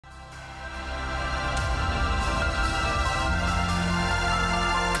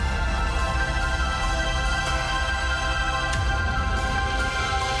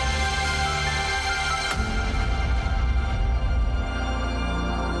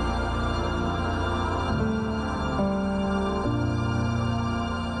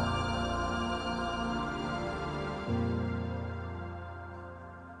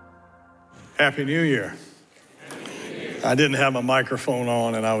Happy New Year. I didn't have my microphone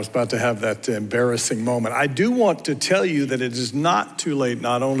on and I was about to have that embarrassing moment. I do want to tell you that it is not too late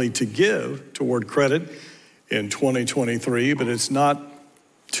not only to give toward credit in 2023, but it's not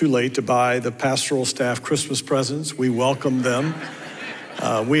too late to buy the pastoral staff Christmas presents. We welcome them.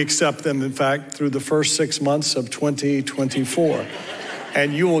 We accept them, in fact, through the first 6 months of 2024.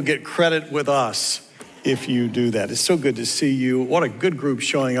 And you will get credit with us if you do that. It's so good to see you. What a good group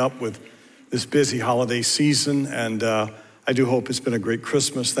showing up with this busy holiday season. And I do hope it's been a great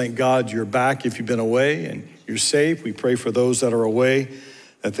Christmas. Thank God you're back if you've been away and you're safe. We pray for those that are away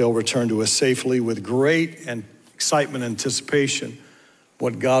that they'll return to us safely with great and excitement and anticipation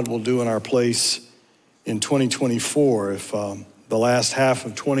what God will do in our place in 2024. If the last half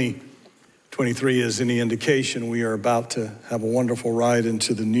of 2023 is any indication, we are about to have a wonderful ride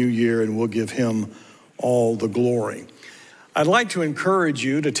into the new year, and we'll give him all the glory. I'd like to encourage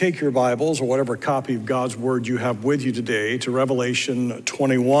you to take your Bibles or whatever copy of God's Word you have with you today to Revelation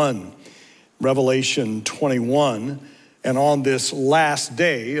 21. Revelation 21. And on this last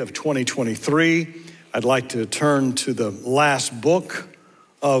day of 2023, I'd like to turn to the last book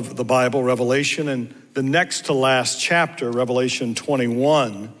of the Bible, Revelation, and the next to last chapter, Revelation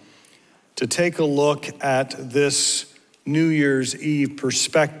 21, to take a look at this New Year's Eve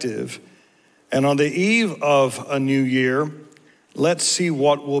perspective. And on the eve of a new year, let's see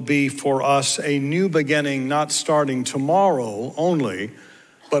what will be for us a new beginning, not starting tomorrow only,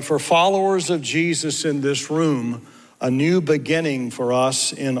 but for followers of Jesus in this room, a new beginning for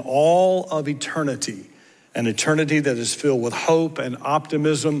us in all of eternity, an eternity that is filled with hope and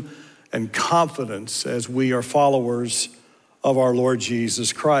optimism and confidence as we are followers of our Lord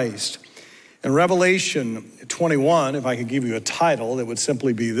Jesus Christ. In Revelation 21, if I could give you a title, it would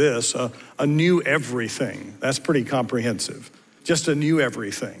simply be this, a new everything. That's pretty comprehensive, just a new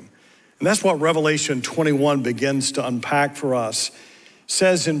everything. And that's what Revelation 21 begins to unpack for us. It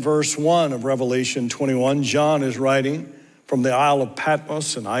says in verse 1 of Revelation 21, John is writing from the Isle of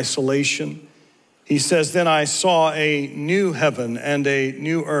Patmos in isolation. He says, "Then I saw a new heaven and a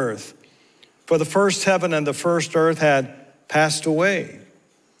new earth, for the first heaven and the first earth had passed away,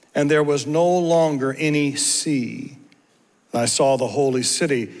 and there was no longer any sea. And I saw the holy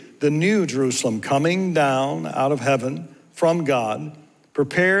city, the new Jerusalem, coming down out of heaven from God,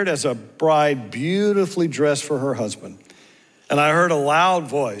 prepared as a bride beautifully dressed for her husband. And I heard a loud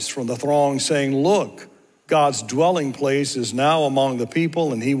voice from the throng saying, 'Look, God's dwelling place is now among the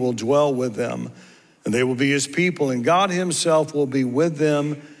people, and he will dwell with them. And they will be his people, and God himself will be with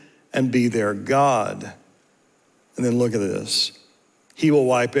them and be their God.' And then look at this. He will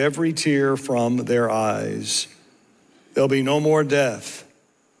wipe every tear from their eyes. There'll be no more death."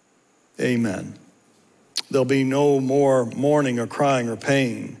 Amen. "There'll be no more mourning or crying or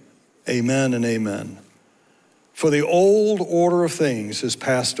pain." Amen and amen. "For the old order of things has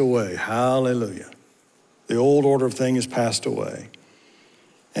passed away." Hallelujah. The old order of things has passed away.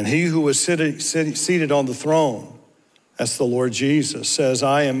 "And he who was seated on the throne," that's the Lord Jesus, says,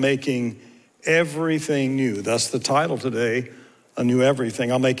 "I am making everything new." That's the title today, a new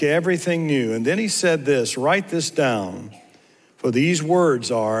everything. "I'll make everything new." And then he said this, write this down, for these words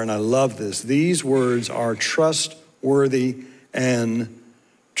are, and I love this, these words are trustworthy and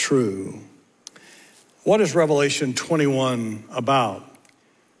true. What is Revelation 21 about?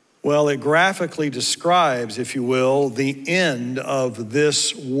 Well, it graphically describes, if you will, the end of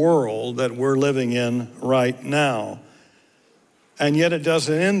this world that we're living in right now. And yet it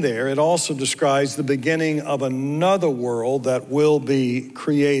doesn't end there. It also describes the beginning of another world that will be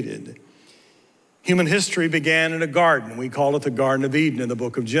created. Human history began in a garden. We call it the Garden of Eden in the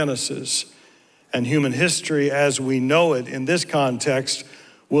book of Genesis. And human history as we know it in this context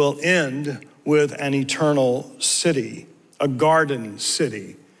will end with an eternal city, a garden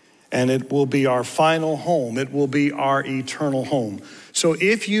city. And it will be our final home. It will be our eternal home. So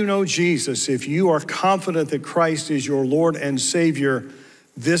if you know Jesus, if you are confident that Christ is your Lord and Savior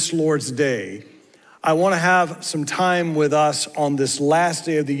this Lord's Day, I want to have some time with us on this last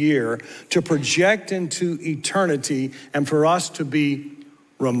day of the year to project into eternity and for us to be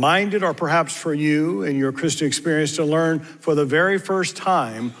reminded, or perhaps for you in your Christian experience to learn for the very first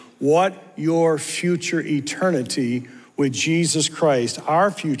time what your future eternity with Jesus Christ,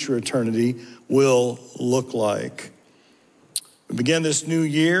 our future eternity, will look like. We begin this new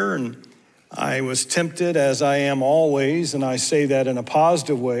year, and I was tempted, as I am always, and I say that in a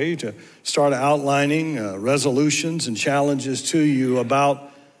positive way, to start outlining resolutions and challenges to you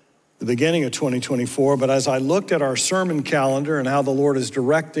about the beginning of 2024. But as I looked at our sermon calendar and how the Lord is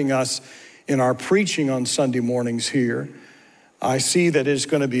directing us in our preaching on Sunday mornings here, I see that it's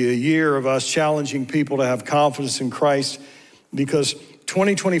going to be a year of us challenging people to have confidence in Christ, because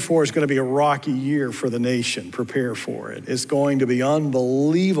 2024 is going to be a rocky year for the nation. Prepare for it. It's going to be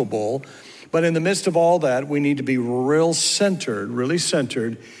unbelievable. But in the midst of all that, we need to be really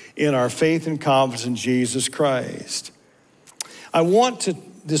centered in our faith and confidence in Jesus Christ. I want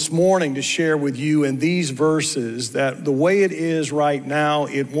this morning to share with you in these verses that the way it is right now,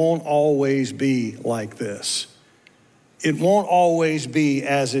 it won't always be like this. It won't always be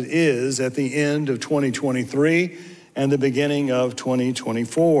as it is at the end of 2023 and the beginning of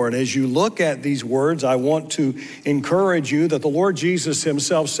 2024. And as you look at these words, I want to encourage you that the Lord Jesus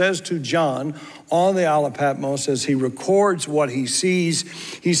himself says to John on the Isle of Patmos, as he records what he sees,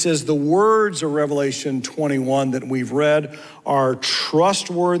 he says the words of Revelation 21 that we've read are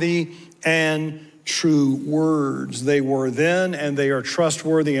trustworthy and true words. They were then, and they are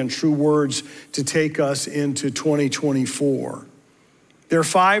trustworthy and true words to take us into 2024. There are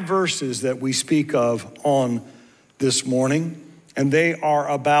 5 verses that we speak of on this morning, and they are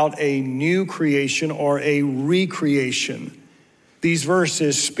about a new creation or a recreation. These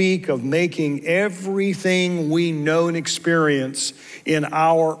verses speak of making everything we know and experience in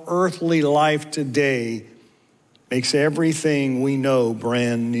our earthly life today, makes everything we know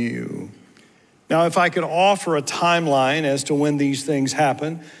brand new. Now, if I could offer a timeline as to when these things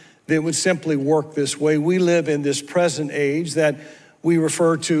happen, that would simply work this way. We live in this present age that we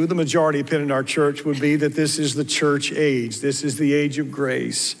refer to, the majority opinion in our church would be that this is the church age. This is the age of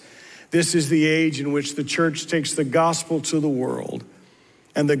grace. This is the age in which the church takes the gospel to the world.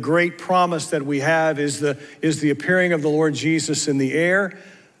 And the great promise that we have is the appearing of the Lord Jesus in the air,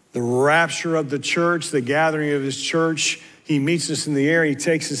 the rapture of the church, the gathering of his church. He meets us in the air, he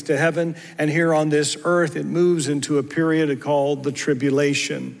takes us to heaven, and here on this earth, it moves into a period called the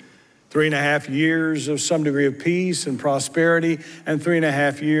tribulation. 3.5 years of some degree of peace and prosperity, and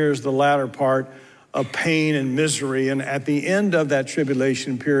 3.5 years, the latter part, of pain and misery. And at the end of that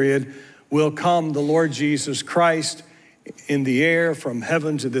tribulation period will come the Lord Jesus Christ in the air from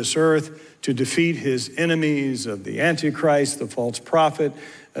heaven to this earth to defeat his enemies of the Antichrist, the false prophet.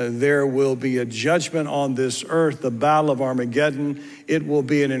 There will be a judgment on this earth, the battle of Armageddon. It will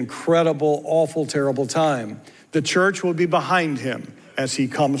be an incredible, awful, terrible time. The church will be behind him as he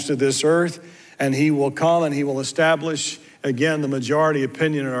comes to this earth, and he will come and he will establish, again, the majority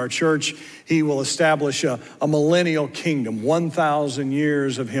opinion in our church, he will establish a millennial kingdom, 1,000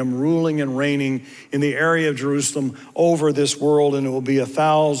 years of him ruling and reigning in the area of Jerusalem over this world, and it will be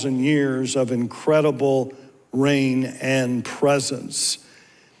 1,000 years of incredible reign and presence.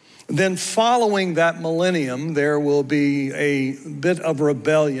 Then following that millennium, there will be a bit of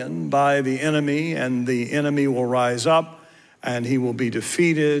rebellion by the enemy, and the enemy will rise up, and he will be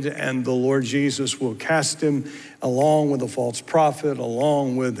defeated, and the Lord Jesus will cast him along with the false prophet,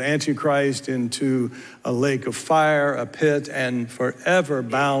 along with Antichrist, into a lake of fire, a pit, and forever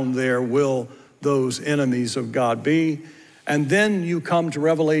bound there will those enemies of God be. And then you come to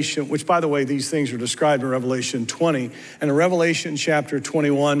Revelation, which, by the way, these things are described in Revelation 20. And in Revelation chapter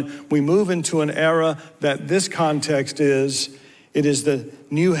 21, we move into an era that this context is, it is the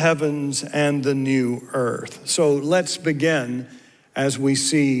new heavens and the new earth. So let's begin as we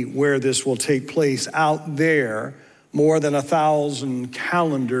see where this will take place out there more than 1,000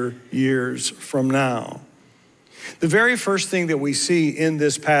 calendar years from now. The very first thing that we see in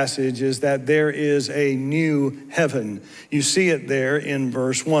this passage is that there is a new heaven. You see it there in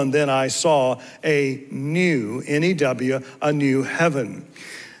verse 1. Then I saw a new, N-E-W, a new heaven.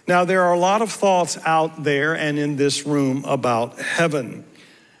 Now, there are a lot of thoughts out there and in this room about heaven.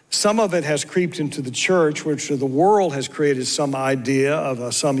 Some of it has creeped into the church, which the world has created some idea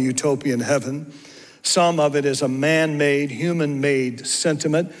of some utopian heaven. Some of it is a man-made, human-made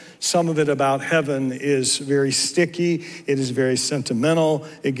sentiment. Some of it about heaven is very sticky. It is very sentimental.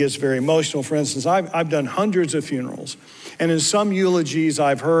 It gets very emotional. For instance, I've done hundreds of funerals. And in some eulogies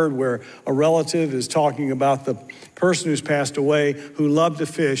I've heard where a relative is talking about the person who's passed away who loved to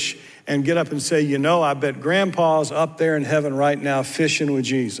fish and get up and say, you know, I bet Grandpa's up there in heaven right now fishing with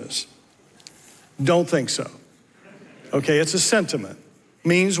Jesus. Don't think so. Okay, it's a sentiment.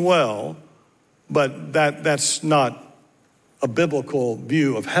 Means well, but that's not a biblical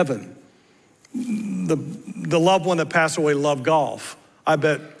view of heaven. The loved one that passed away loved golf. I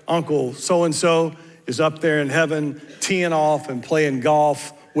bet Uncle so-and-so is up there in heaven teeing off and playing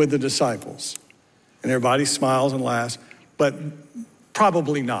golf with the disciples. And everybody smiles and laughs, but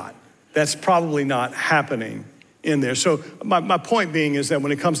probably not. That's probably not happening in there. So my point being is that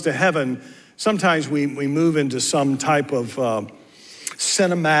when it comes to heaven, sometimes we move into some type of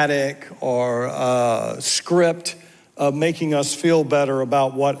cinematic or script of making us feel better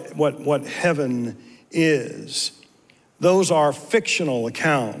about what heaven is. Those are fictional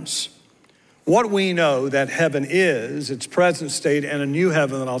accounts. What we know that heaven is, its present state, and a new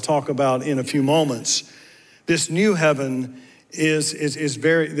heaven that I'll talk about in a few moments. This new heaven is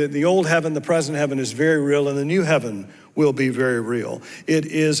very, the old heaven, the present heaven is very real, and the new heaven will be very real. It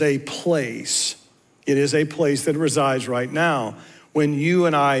is a place. It is a place that resides right now. When you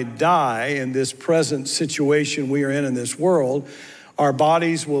and I die in this present situation we are in this world, our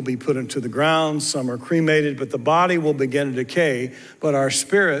bodies will be put into the ground. Some are cremated, but the body will begin to decay, but our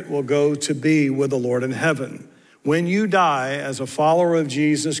spirit will go to be with the Lord in heaven. When you die as a follower of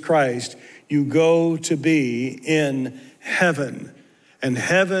Jesus Christ, you go to be in heaven. And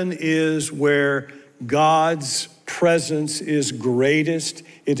heaven is where God's presence is greatest.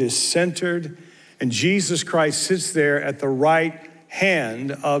 It is centered. And Jesus Christ sits there at the right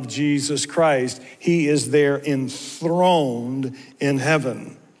hand of Jesus Christ. He is there enthroned in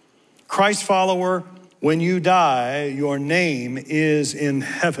heaven. Christ follower, when you die, your name is in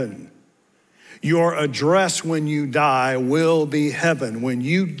heaven. Your address when you die will be heaven. When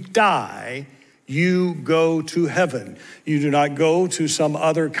you die, you go to heaven. You do not go to some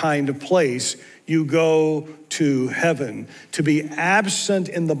other kind of place. You go to heaven. To be absent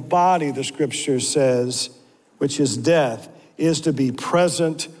in the body, the scripture says, which is death, is to be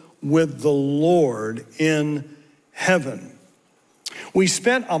present with the Lord in heaven. We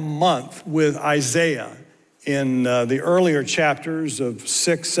spent a month with Isaiah in the earlier chapters of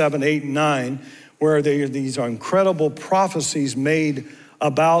 6, 7, 8, and 9, where these are incredible prophecies made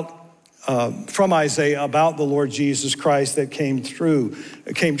from Isaiah about the Lord Jesus Christ that came true.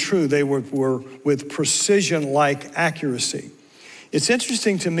 They were with precision-like accuracy. It's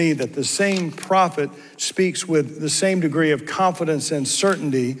interesting to me that the same prophet speaks with the same degree of confidence and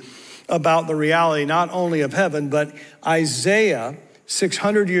certainty about the reality not only of heaven, but Isaiah,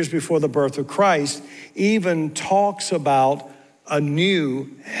 600 years before the birth of Christ, even talks about a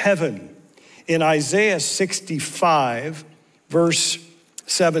new heaven. In Isaiah 65, verse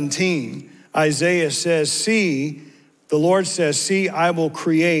 17, Isaiah says, the Lord says, see, I will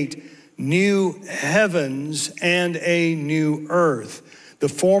create new heavens and a new earth. The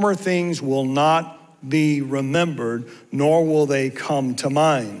former things will not be remembered, nor will they come to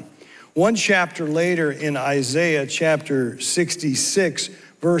mind. One chapter later in Isaiah chapter 66,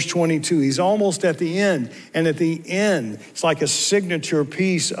 verse 22, he's almost at the end. And at the end, it's like a signature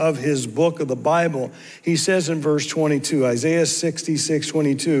piece of his book of the Bible. He says in verse 22, Isaiah 66,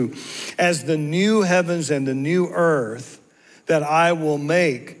 22, as the new heavens and the new earth that I will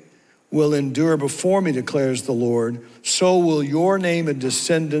make will endure before me, declares the Lord, so will your name and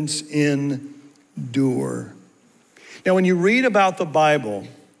descendants endure. Now, when you read about the Bible,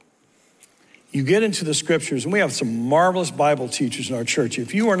 you get into the scriptures, and we have some marvelous Bible teachers in our church.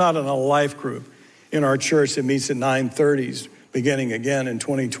 If you are not in a life group in our church that meets at 9:30, beginning again in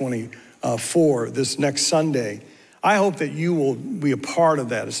 2024, this next Sunday, I hope that you will be a part of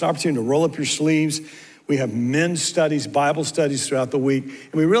that. It's an opportunity to roll up your sleeves. We have men's studies, Bible studies throughout the week,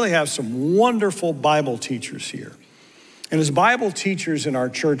 and we really have some wonderful Bible teachers here. And as Bible teachers in our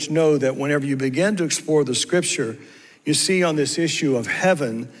church know that whenever you begin to explore the scripture, you see on this issue of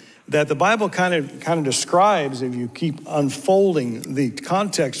heaven that the Bible kind of describes, if you keep unfolding the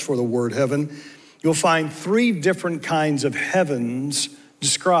context for the word heaven, you'll find three different kinds of heavens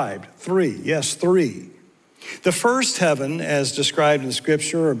described. Three. The first heaven, as described in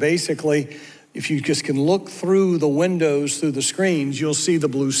scripture, are basically, if you just can look through the windows, through the screens, you'll see the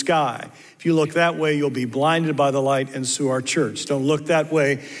blue sky. If you look that way, you'll be blinded by the light and so our church. Don't look that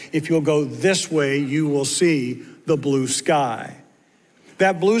way. If you'll go this way, you will see the blue sky.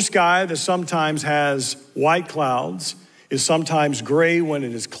 That blue sky that sometimes has white clouds, is sometimes gray when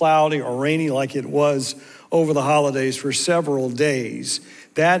it is cloudy or rainy like it was over the holidays for several days.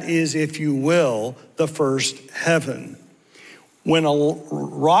 That is, if you will, the first heaven. When a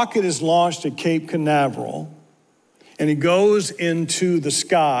rocket is launched at Cape Canaveral and it goes into the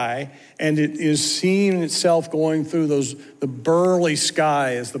sky and it is seeing itself going through the burly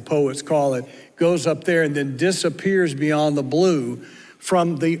sky, as the poets call it, goes up there and then disappears beyond the blue,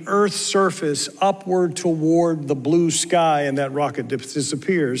 from the Earth's surface upward toward the blue sky, and that rocket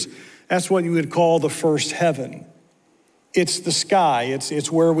disappears. That's what you would call the first heaven. It's the sky.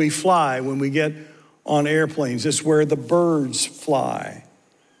 It's where we fly when we get on airplanes. It's where the birds fly.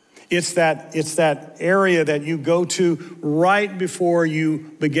 It's that area that you go to right before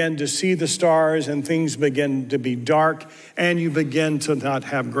you begin to see the stars and things begin to be dark and you begin to not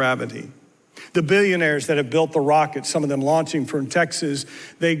have gravity. The billionaires that have built the rockets, some of them launching from Texas,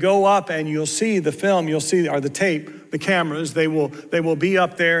 they go up and you'll see the film, you'll see, or the tape, the cameras, they will be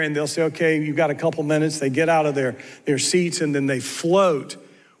up there and they'll say, okay, you've got a couple minutes. They get out of their seats and then they float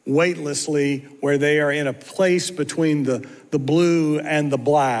weightlessly where they are in a place between the blue and the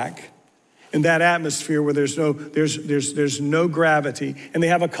black, in that atmosphere where there's no gravity, and they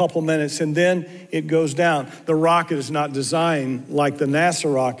have a couple minutes, and then it goes down. The rocket is not designed like the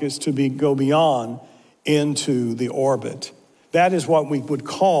NASA rockets to go beyond into the orbit. That is what we would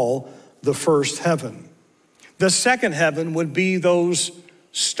call the first heaven. The second heaven would be those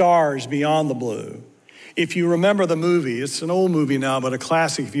stars beyond the blue. If you remember the movie, it's an old movie now, but a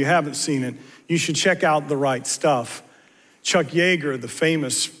classic. If you haven't seen it, you should check out The Right Stuff. Chuck Yeager, the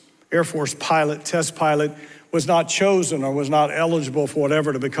famous Air Force pilot, test pilot, was not chosen or was not eligible for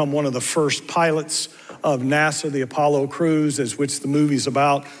whatever to become one of the first pilots of NASA, the Apollo crews, as which the movie's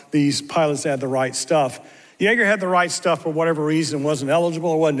about. These pilots had the right stuff. Yeager had the right stuff for whatever reason, wasn't eligible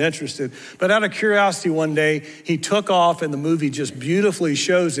or wasn't interested. But out of curiosity one day, he took off, and the movie just beautifully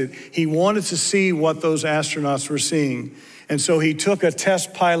shows it. He wanted to see what those astronauts were seeing. And so he took a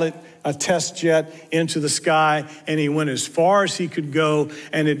test pilot, a test jet into the sky, and he went as far as he could go,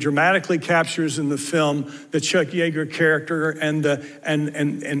 and it dramatically captures in the film the Chuck Yeager character,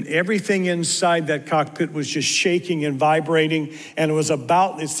 and everything inside that cockpit was just shaking and vibrating, and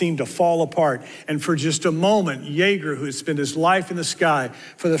it seemed to fall apart. And for just a moment, Yeager, who had spent his life in the sky,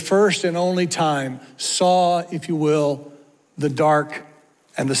 for the first and only time, saw, if you will, the dark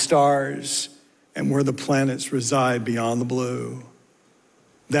and the stars and where the planets reside beyond the blue.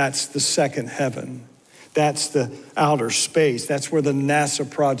 That's the second heaven. That's the outer space. That's where the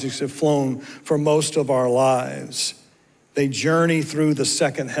NASA projects have flown for most of our lives. They journey through the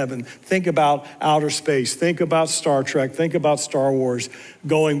second heaven. Think about outer space. Think about Star Trek. Think about Star Wars,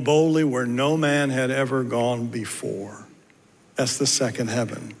 going boldly where no man had ever gone before. That's the second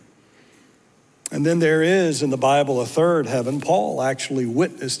heaven. And then there is in the Bible a third heaven. Paul actually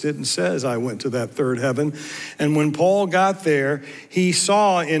witnessed it and says, I went to that third heaven. And when Paul got there, he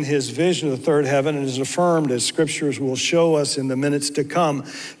saw in his vision of the third heaven, and is affirmed as scriptures will show us in the minutes to come,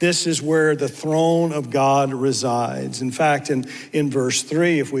 this is where the throne of God resides. In fact, in verse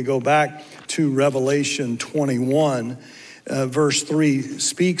 3, if we go back to Revelation 21, verse 3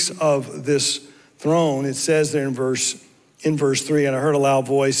 speaks of this throne. It says there in verse 3, and I heard a loud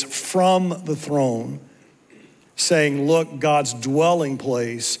voice from the throne saying, look, God's dwelling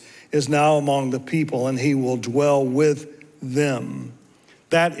place is now among the people, and he will dwell with them.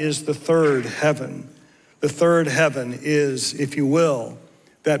 That is the third heaven. The third heaven is, if you will,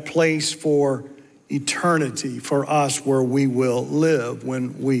 that place for eternity for us where we will live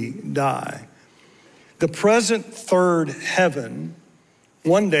when we die. The present third heaven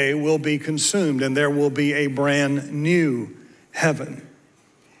one day will be consumed, and there will be a brand new heaven.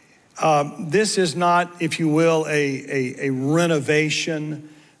 This is not, if you will, a renovation.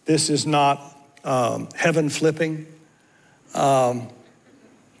 This is not heaven flipping. Have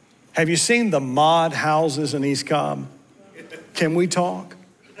you seen the mod houses in East Cobb? Can we talk?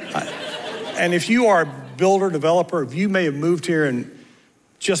 And if you are a builder, developer, if you may have moved here and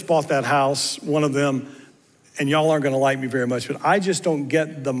just bought that house, one of them, and y'all aren't going to like me very much, but I just don't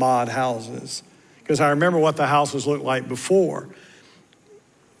get the mod houses because I remember what the houses looked like before.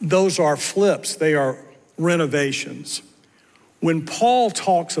 Those are flips. They are renovations. When Paul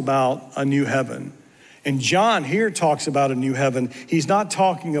talks about a new heaven, and John here talks about a new heaven, he's not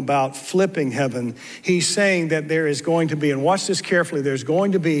talking about flipping heaven. He's saying that there is going to be, and watch this carefully, there's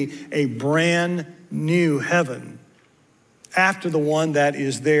going to be a brand new heaven after the one that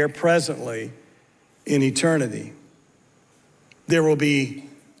is there presently in eternity. There will be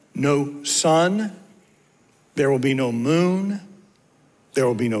no sun, there will be no moon, there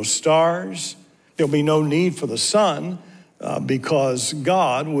will be no stars, there will be no need for the sun because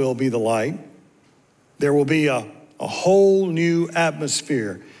God will be the light. There will be a whole new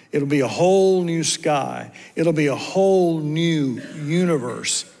atmosphere. It'll be a whole new sky. It'll be a whole new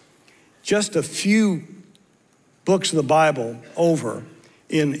universe. Just a few books of the Bible over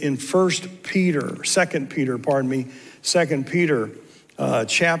in 2 Peter,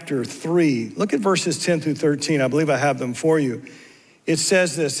 chapter 3. Look at verses 10 through 13. I believe I have them for you. It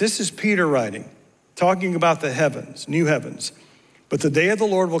says this. This is Peter writing, talking about the heavens, new heavens. But the day of the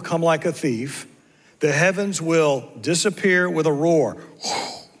Lord will come like a thief. The heavens will disappear with a roar.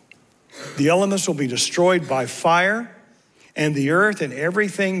 The elements will be destroyed by fire, and the earth and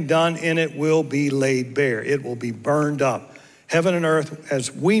everything done in it will be laid bare. It will be burned up. Heaven and earth,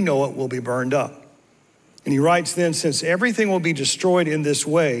 as we know it, will be burned up. And he writes then, since everything will be destroyed in this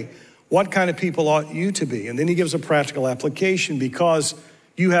way, What kind of people ought you to be? And then he gives a practical application. Because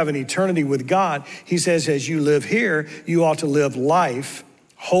you have an eternity with God, he says, as you live here, you ought to live life,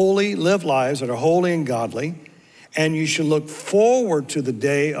 live lives that are holy and godly, and you should look forward to the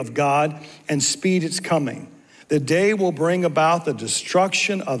day of God and speed its coming. The day will bring about the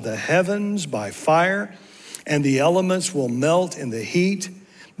destruction of the heavens by fire, and the elements will melt in the heat.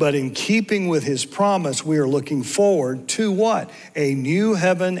 But in keeping with his promise, we are looking forward to what? A new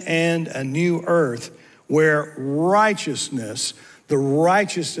heaven and a new earth, where righteousness, the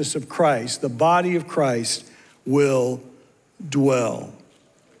righteousness of Christ, the body of Christ, will dwell.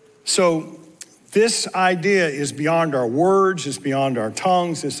 So this idea is beyond our words, it's beyond our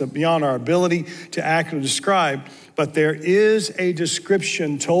tongues, it's beyond our ability to accurately describe. But there is a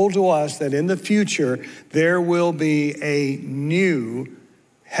description told to us that in the future, there will be a new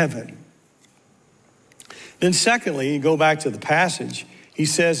heaven. Then secondly, you go back to the passage, he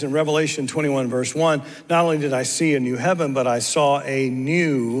says in Revelation 21 verse 1, not only did I see a new heaven, but I saw a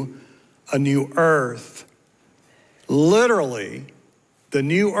new earth. Literally, the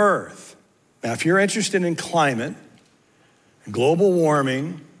new earth. Now, if you're interested in climate, global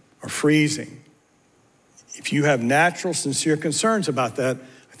warming, or freezing, if you have natural, sincere concerns about that,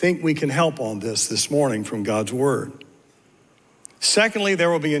 I think we can help on this morning from God's word. Secondly,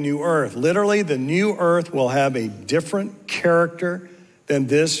 there will be a new earth. Literally, the new earth will have a different character than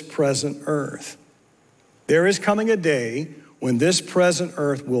this present earth. There is coming a day when this present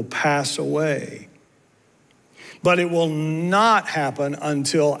earth will pass away. But it will not happen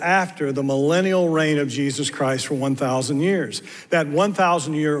until after the millennial reign of Jesus Christ for 1,000 years. That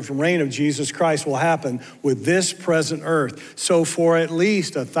 1,000 years reign of Jesus Christ will happen with this present earth. So for at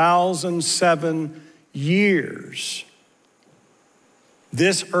least 1,007 years,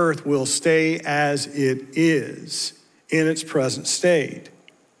 this earth will stay as it is in its present state.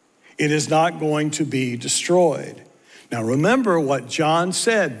 It is not going to be destroyed. Now remember what John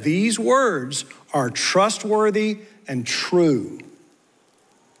said. These words are trustworthy and true.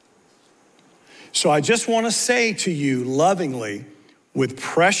 So I just want to say to you lovingly, with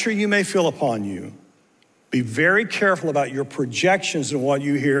pressure you may feel upon you, be very careful about your projections and what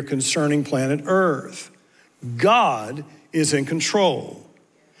you hear concerning planet Earth. God is in control.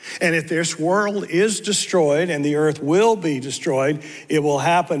 And if this world is destroyed and the earth will be destroyed, it will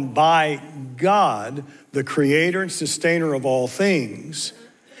happen by God, the creator and sustainer of all things.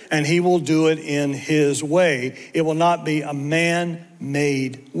 And he will do it in his way. It will not be a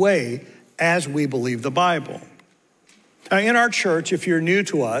man-made way as we believe the Bible. Now, in our church, if you're new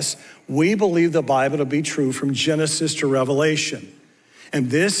to us, we believe the Bible to be true from Genesis to Revelation. And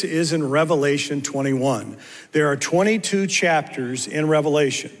this is in Revelation 21. There are 22 chapters in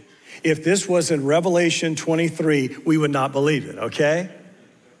Revelation. If this was in Revelation 23, we would not believe it, okay?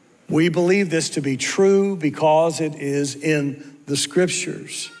 We believe this to be true because it is in the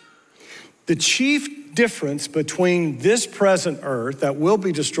scriptures. The chief difference between this present earth that will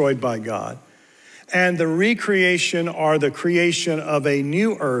be destroyed by God and the recreation or the creation of a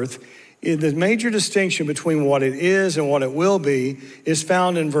new earth, the major distinction between what it is and what it will be is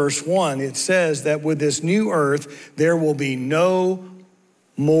found in verse 1. It says that with this new earth, there will be no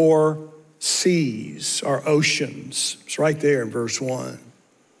more seas or oceans. It's right there in verse 1.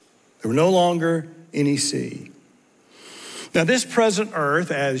 There will no longer any sea. Now, this present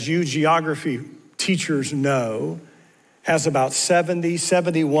earth, as you geography teachers know, has about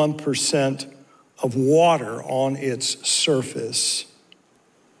 71% of water on its surface.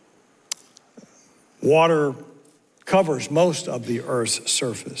 Water covers most of the earth's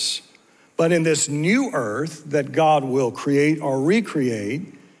surface. But in this new earth that God will create or recreate,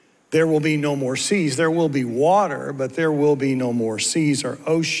 there will be no more seas. There will be water, but there will be no more seas or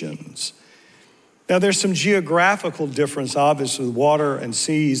oceans. Now, there's some geographical difference, obviously, with water and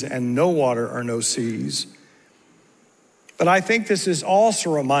seas and no water or no seas. But I think this is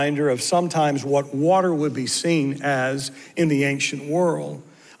also a reminder of sometimes what water would be seen as in the ancient world.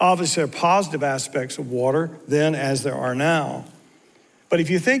 Obviously, there are positive aspects of water then as there are now. But if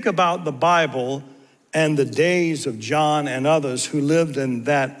you think about the Bible and the days of John and others who lived in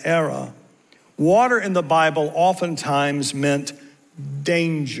that era, water in the Bible oftentimes meant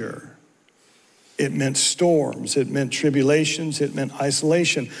danger. It meant storms, it meant tribulations, it meant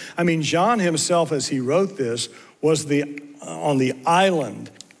isolation. I mean, John himself, as he wrote this, was on the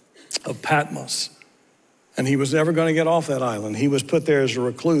island of Patmos. And he was never going to get off that island. He was put there as a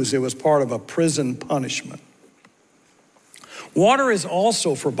recluse. It was part of a prison punishment. Water is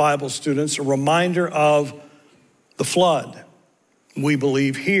also, for Bible students, a reminder of the flood. We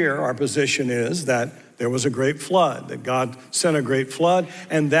believe here, our position is that there was a great flood, that God sent a great flood,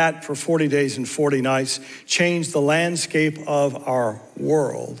 and that for 40 days and 40 nights changed the landscape of our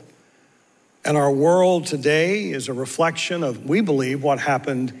world. And our world today is a reflection of, we believe, what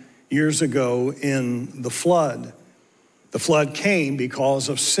happened years ago in the flood. The flood came because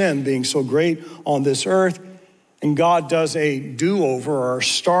of sin being so great on this earth, and God does a do-over or a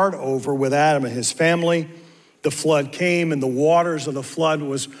start over with Adam and his family. The flood came, and the waters of the flood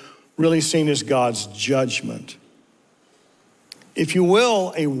was really seen as God's judgment. If you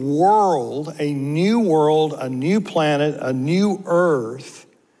will, a world, a new planet, a new earth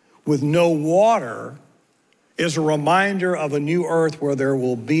with no water is a reminder of a new earth where there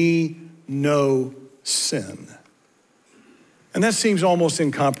will be no sin. And that seems almost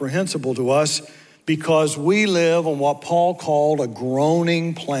incomprehensible to us because we live on what Paul called a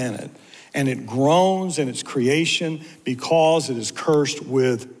groaning planet. And it groans in its creation because it is cursed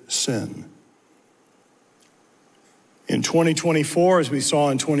with sin. In 2024, as we saw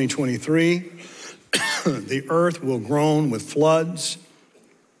in 2023, the earth will groan with floods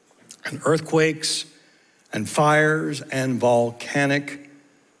and earthquakes and fires and volcanic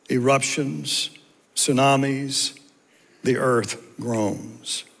eruptions, tsunamis. The earth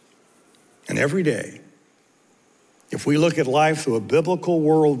groans. And every day, if we look at life through a biblical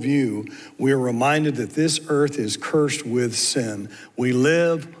worldview, we are reminded that this earth is cursed with sin. We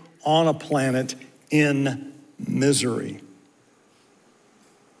live on a planet in misery.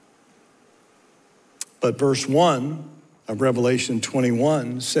 But verse 1 of Revelation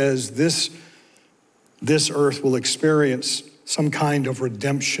 21 says this earth will experience some kind of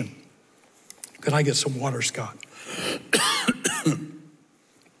redemption. Could I get some water, Scott?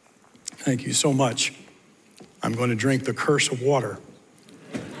 Thank you so much. I'm going to drink the curse of water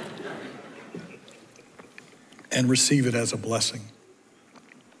and receive it as a blessing.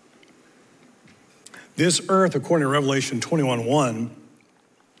 This earth, according to Revelation 21:1,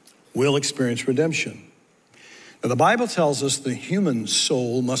 will experience redemption. Now, the Bible tells us the human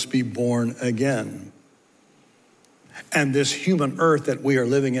soul must be born again. And this human earth that we are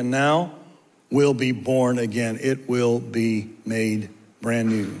living in now will be born again. It will be made brand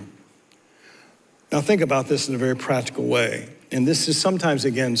new. Now think about this in a very practical way. And this is sometimes,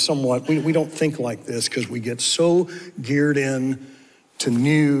 again, somewhat, we don't think like this because we get so geared in to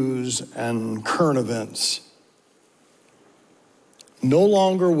news and current events. No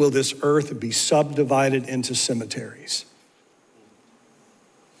longer will this earth be subdivided into cemeteries.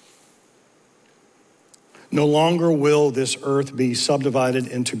 No longer will this earth be subdivided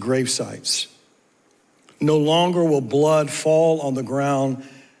into grave sites. No longer will blood fall on the ground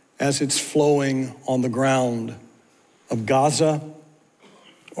as it's flowing on the ground of Gaza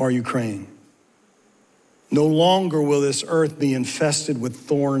or Ukraine. No longer will this earth be infested with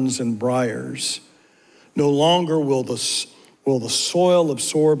thorns and briars. No longer will the soil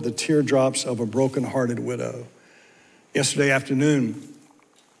absorb the teardrops of a broken-hearted widow. Yesterday afternoon,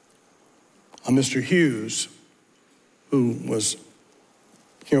 Mr. Hughes, who was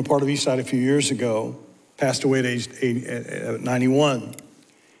a part of Eastside a few years ago, passed away at 91.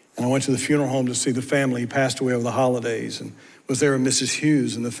 And I went to the funeral home to see the family. He passed away over the holidays and was there with Mrs.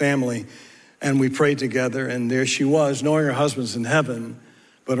 Hughes and the family. And we prayed together, and there she was, knowing her husband's in heaven,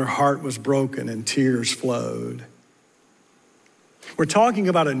 but her heart was broken and tears flowed. We're talking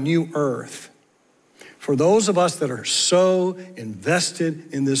about a new earth. For those of us that are so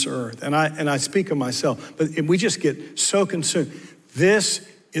invested in this earth, and I speak of myself, but we just get so consumed. This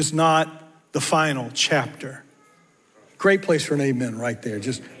is not the final chapter. Great place for an amen right there.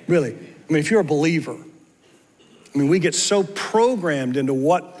 Just really, if you're a believer, we get so programmed into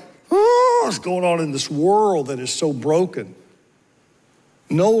what is going on in this world that is so broken.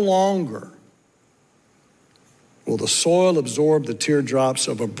 No longer will the soil absorb the teardrops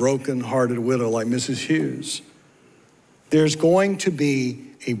of a broken-hearted widow like Mrs. Hughes. There's going to be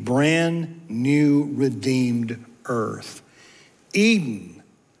a brand new redeemed earth. Eden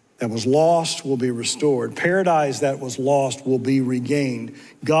that was lost will be restored. Paradise that was lost will be regained.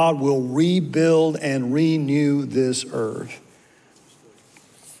 God will rebuild and renew this earth.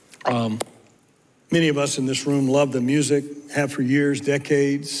 Many of us in this room love the music, have for years,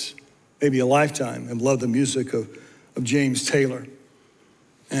 decades, maybe a lifetime, have loved the music of James Taylor.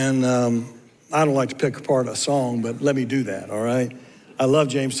 And I don't like to pick apart a song, but let me do that, all right? I love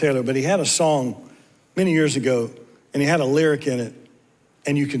James Taylor, but he had a song many years ago, and he had a lyric in it,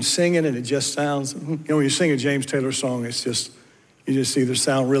 and you can sing it, and it just sounds, when you sing a James Taylor song, it's just, you just either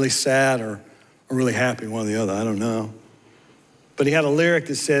sound really sad or really happy, one or the other, I don't know. But he had a lyric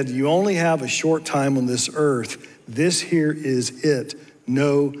that said, you only have a short time on this earth. This here is it,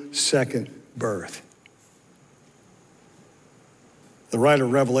 no second birth. The writer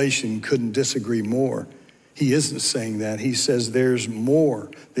of Revelation couldn't disagree more. He isn't saying that. He says there's more.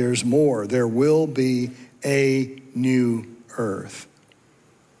 There's more. There will be a new earth.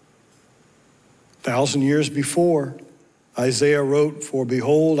 1,000 years before, Isaiah wrote, "For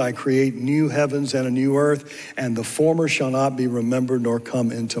behold, I create new heavens and a new earth, and the former shall not be remembered nor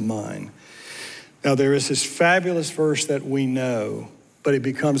come into mind." Now there is this fabulous verse that we know, but it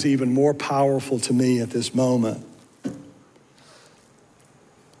becomes even more powerful to me at this moment.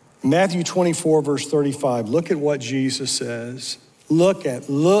 Matthew 24, verse 35, look at what Jesus says. Look at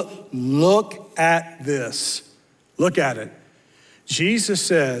this. Look at it. Jesus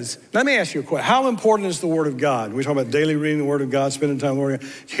says, let me ask you a question. How important is the Word of God? We're talking about daily reading the Word of God, spending time with the Word of God.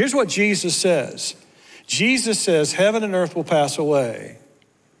 Here's what Jesus says. Jesus says, heaven and earth will pass away.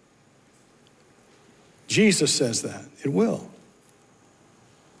 Jesus says that. It will.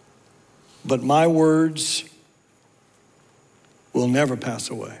 But my words will never pass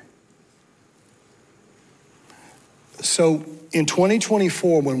away. So in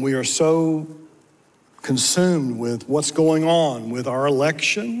 2024, when we are so consumed with what's going on with our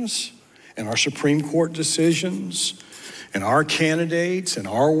elections and our Supreme Court decisions and our candidates and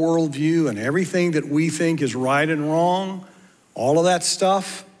our worldview and everything that we think is right and wrong, all of that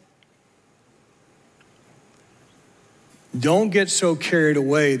stuff, don't get so carried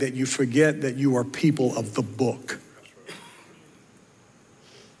away that you forget that you are people of the book.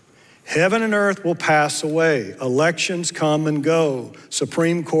 Heaven and earth will pass away. Elections come and go.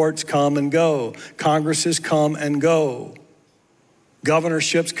 Supreme Courts come and go. Congresses come and go.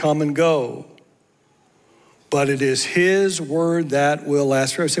 Governorships come and go. But it is his word that will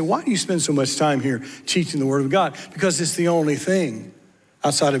last forever. I say, why do you spend so much time here teaching the word of God? Because it's the only thing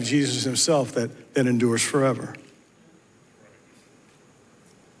outside of Jesus himself that endures forever.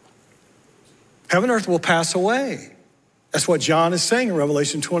 Heaven and earth will pass away. That's what John is saying in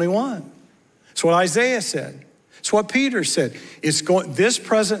Revelation 21. It's what Isaiah said. It's what Peter said. This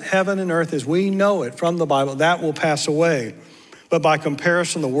present heaven and earth as we know it from the Bible, that will pass away. But by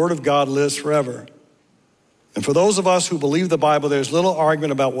comparison, the word of God lives forever. And for those of us who believe the Bible, there's little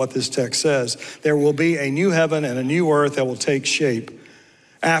argument about what this text says. There will be a new heaven and a new earth that will take shape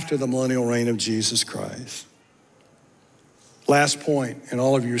after the millennial reign of Jesus Christ. Last point, and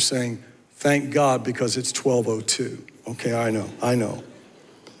all of you are saying, thank God because it's 12:02. Okay, I know.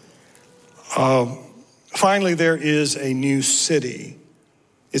 Finally, there is a new city.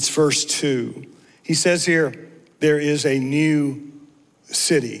 It's verse 2. He says here, there is a new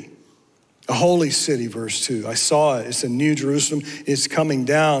city, a holy city, verse 2. I saw it. It's a new Jerusalem. It's coming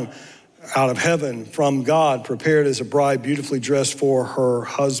down out of heaven from God, prepared as a bride beautifully dressed for her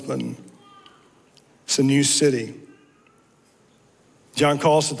husband. It's a new city. John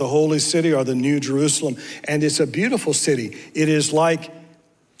calls it the holy city or the new Jerusalem, and it's a beautiful city. It is like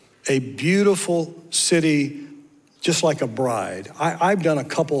a beautiful city, just like a bride. I've done a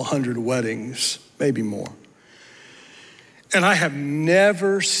couple hundred weddings, maybe more. And I have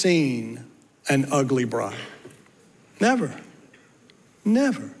never seen an ugly bride. Never.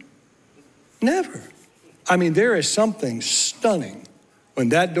 I mean, there is something stunning when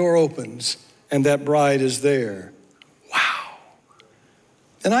that door opens and that bride is there. Wow.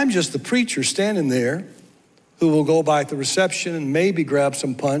 And I'm just the preacher standing there who will go by at the reception and maybe grab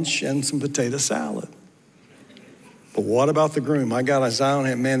some punch and some potato salad. But what about the groom? I got his eye on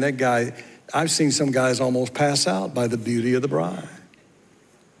him. Man, that guy, I've seen some guys almost pass out by the beauty of the bride.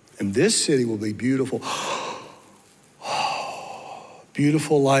 And this city will be beautiful.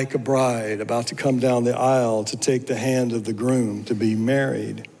 Beautiful like a bride about to come down the aisle to take the hand of the groom to be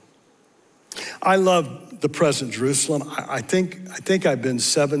married. I love the present Jerusalem. I think I've been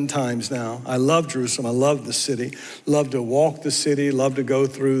 7 times now. I love Jerusalem. I love the city. Love to walk the city. Love to go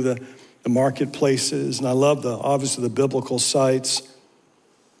through the marketplaces. And I love obviously the biblical sites.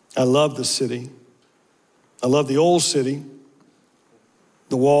 I love the city. I love the old city.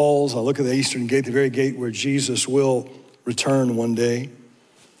 The walls. I look at the eastern gate, the very gate where Jesus will return one day.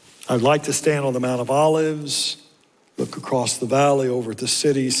 I'd like to stand on the Mount of Olives, look across the valley over at the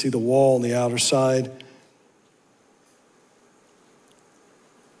city, see the wall on the outer side.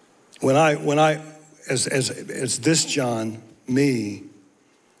 When I, as this John, me,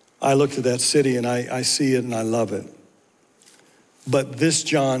 I look at that city and I see it and I love it. But this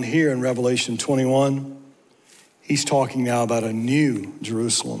John here in Revelation 21, he's talking now about a new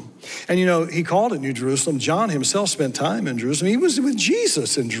Jerusalem. And you know, he called it New Jerusalem. John himself spent time in Jerusalem. He was with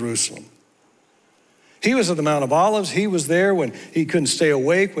Jesus in Jerusalem. He was at the Mount of Olives. He was there when he couldn't stay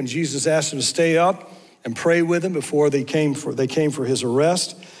awake, when Jesus asked him to stay up and pray with him before they came for his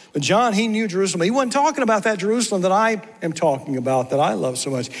arrest. But John, he knew Jerusalem. He wasn't talking about that Jerusalem that I am talking about, that I love so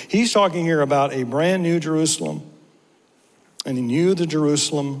much. He's talking here about a brand new Jerusalem. And he knew the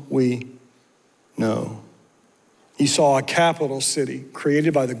Jerusalem we know. He saw a capital city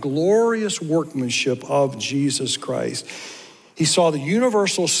created by the glorious workmanship of Jesus Christ. He saw the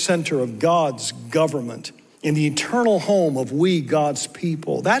universal center of God's government in the eternal home of we, God's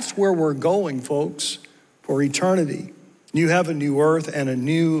people. That's where we're going, folks, for eternity. New heaven, new earth, and a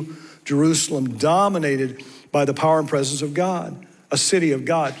new Jerusalem dominated by the power and presence of God, a city of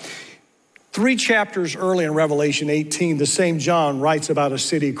God. 3 chapters early in Revelation 18, the same John writes about a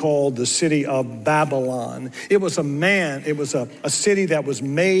city called the city of Babylon. It was a city that was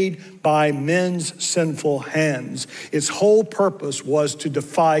made by men's sinful hands. Its whole purpose was to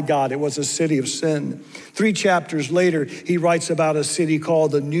defy God. It was a city of sin. 3 chapters later, he writes about a city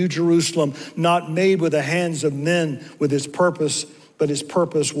called the New Jerusalem, not made with the hands of men with its purpose, but its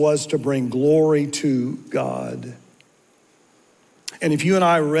purpose was to bring glory to God. And if you and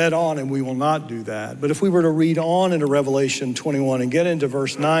I read on, and we will not do that, but if we were to read on into Revelation 21 and get into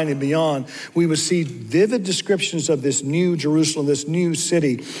verse 9 and beyond, we would see vivid descriptions of this new Jerusalem, this new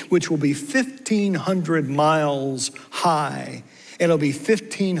city, which will be 1,500 miles high. And it'll be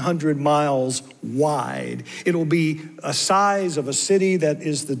 1,500 miles wide. It'll be a size of a city that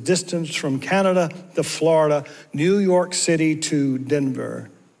is the distance from Canada to Florida, New York City to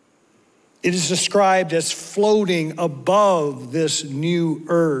Denver. It is described as floating above this new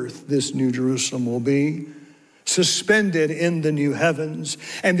earth, this new Jerusalem will be, suspended in the new heavens.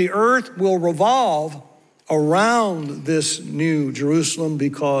 And the earth will revolve around this new Jerusalem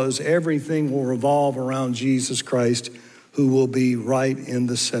because everything will revolve around Jesus Christ, who will be right in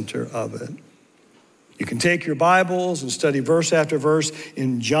the center of it. You can take your Bibles and study verse after verse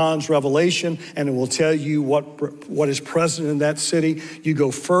in John's Revelation, and it will tell you what is present in that city. You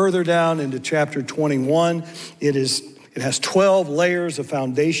go further down into chapter 21. It has 12 layers of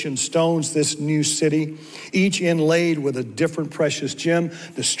foundation stones, this new city, each inlaid with a different precious gem.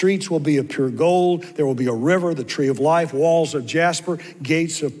 The streets will be of pure gold. There will be a river, the tree of life, walls of jasper,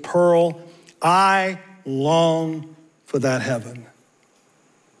 gates of pearl. I long for that heaven.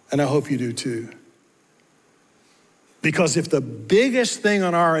 And I hope you do too. Because if the biggest thing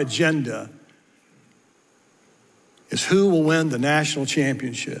on our agenda is who will win the national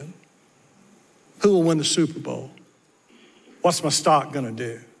championship, who will win the Super Bowl, what's my stock gonna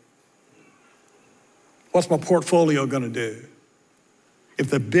do? What's my portfolio gonna do?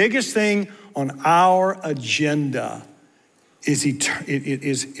 If the biggest thing on our agenda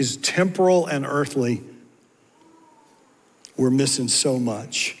is temporal and earthly, we're missing so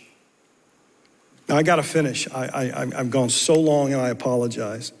much. Now, I got to finish. I've gone so long, and I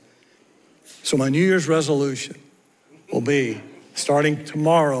apologize. So my New Year's resolution will be, starting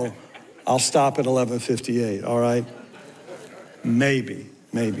tomorrow, I'll stop at 11:58, all right? Maybe,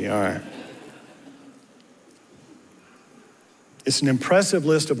 all right. It's an impressive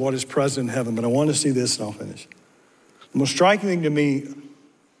list of what is present in heaven, but I want to see this, and I'll finish. The most striking thing to me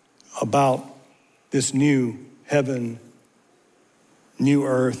about this new heaven, new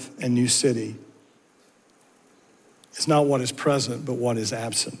earth, and new city, it's not what is present, but what is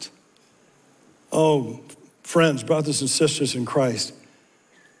absent. Oh, friends, brothers and sisters in Christ,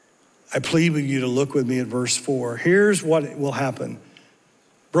 I plead with you to look with me at verse 4. Here's what will happen.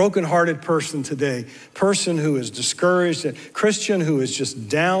 Broken-hearted person today, person who is discouraged, a Christian who is just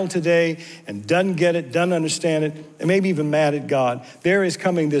down today and doesn't get it, doesn't understand it, and maybe even mad at God. There is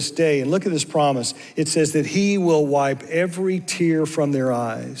coming this day, and look at this promise. It says that he will wipe every tear from their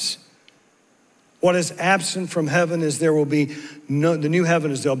eyes. What is absent from heaven is the new heaven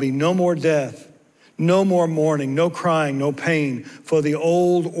is there'll be no more death, no more mourning, no crying, no pain, for the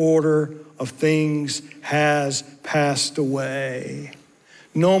old order of things has passed away.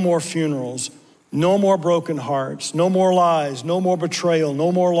 No more funerals, no more broken hearts, no more lies, no more betrayal,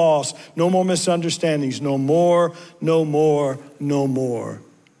 no more loss, no more misunderstandings, no more, no more, no more.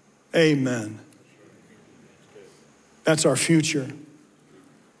 Amen. That's our future.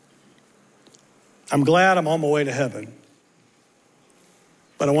 I'm glad I'm on my way to heaven.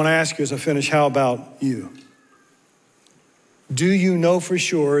 But I want to ask you as I finish, how about you? Do you know for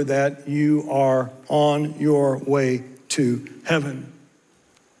sure that you are on your way to heaven?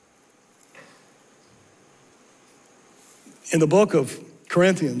 In the book of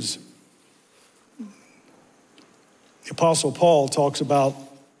Corinthians, the Apostle Paul talks about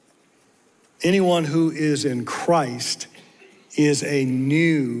anyone who is in Christ is a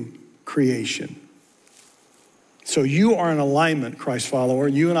new creation. So you are in alignment, Christ follower.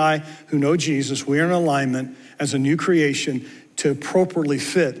 You and I who know Jesus, we are in alignment as a new creation to appropriately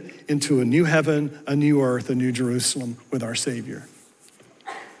fit into a new heaven, a new earth, a new Jerusalem with our Savior.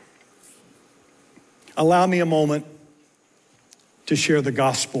 Allow me a moment to share the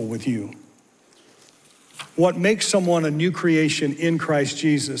gospel with you. What makes someone a new creation in Christ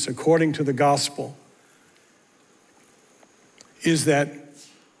Jesus, according to the gospel, is that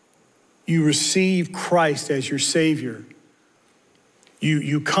you receive Christ as your Savior.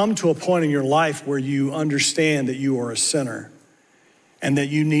 You come to a point in your life where you understand that you are a sinner and that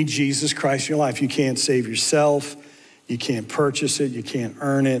you need Jesus Christ in your life. You can't save yourself. You can't purchase it. You can't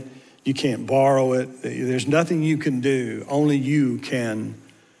earn it. You can't borrow it. There's nothing you can do. Only you can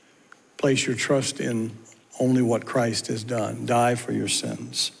place your trust in only what Christ has done, die for your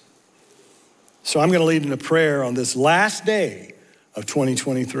sins. So I'm going to lead in a prayer on this last day of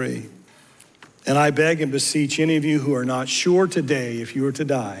 2023. And I beg and beseech any of you who are not sure today, if you were to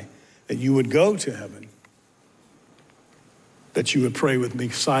die, that you would go to heaven, that you would pray with me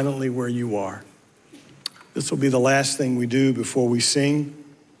silently where you are. This will be the last thing we do before we sing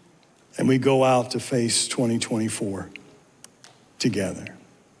and we go out to face 2024 together.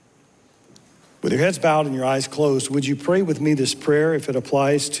 With your heads bowed and your eyes closed, would you pray with me this prayer if it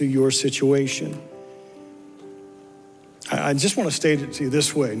applies to your situation? I just want to state it to you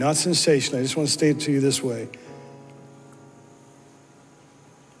this way, not sensational. I just want to state it to you this way.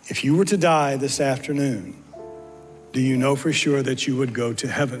 If you were to die this afternoon, do you know for sure that you would go to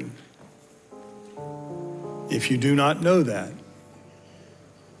heaven? If you do not know that,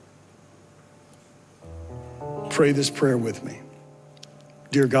 pray this prayer with me.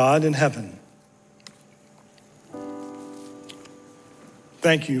 Dear God in heaven,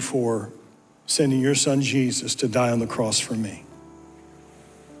 thank you for sending your son Jesus to die on the cross for me.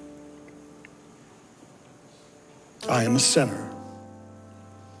 I am a sinner.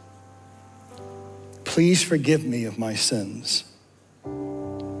 Please forgive me of my sins.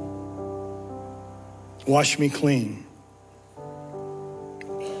 Wash me clean.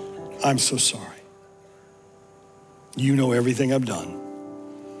 I'm so sorry. You know everything I've done.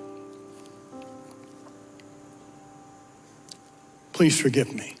 Please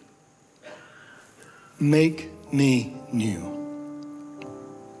forgive me. Make me new.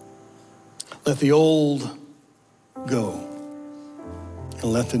 Let the old go and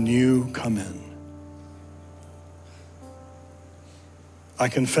let the new come in. I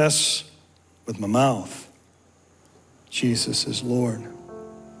confess with my mouth, Jesus is Lord.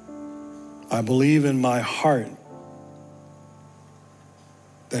 I believe in my heart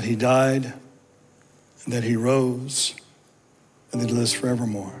that he died and that he rose and that he lives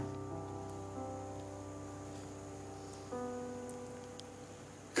forevermore.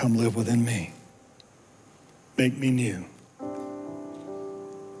 Come live within me. Make me new.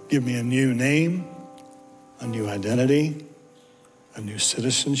 Give me a new name, a new identity, a new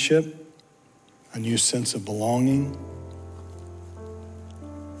citizenship, a new sense of belonging.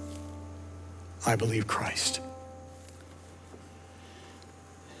 I believe Christ.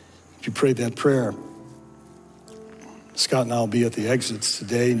 If you prayed that prayer, Scott and I will be at the exits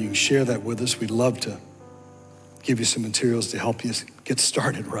today, and you can share that with us. We'd love to give you some materials to help you get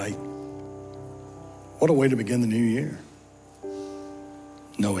started right. What a way to begin the new year,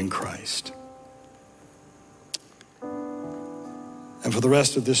 knowing Christ. And for the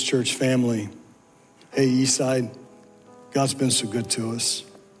rest of this church family, hey, Eastside, God's been so good to us.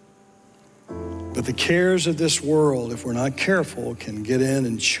 But the cares of this world, if we're not careful, can get in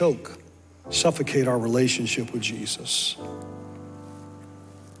and choke, suffocate our relationship with Jesus.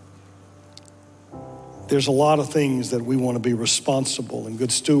 There's a lot of things that we want to be responsible and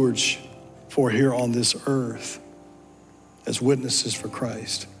good stewards for here on this earth as witnesses for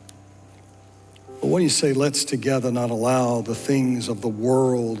Christ. But what do you say, let's together not allow the things of the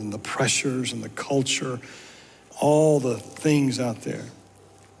world and the pressures and the culture, all the things out there,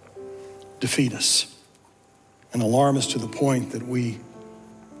 defeat us and alarm us to the point that we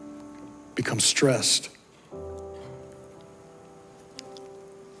become stressed.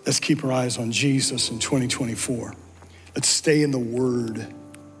 Let's keep our eyes on Jesus in 2024. Let's stay in the Word.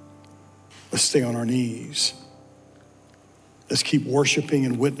 Let's stay on our knees. Let's keep worshiping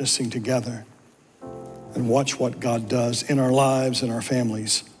and witnessing together and watch what God does in our lives and our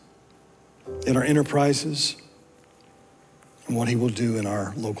families, in our enterprises, and what he will do in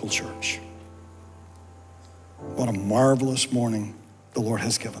our local church. What a marvelous morning the Lord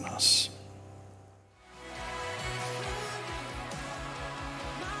has given us.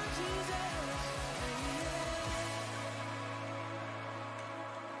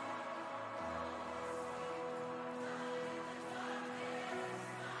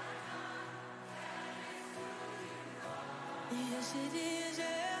 Yes, it is,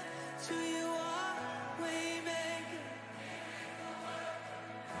 yeah. To you are waymaker.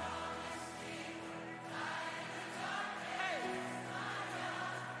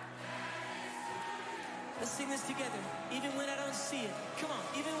 Let's sing this together. Even when I don't see it. Come on,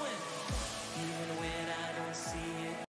 even when I don't see it.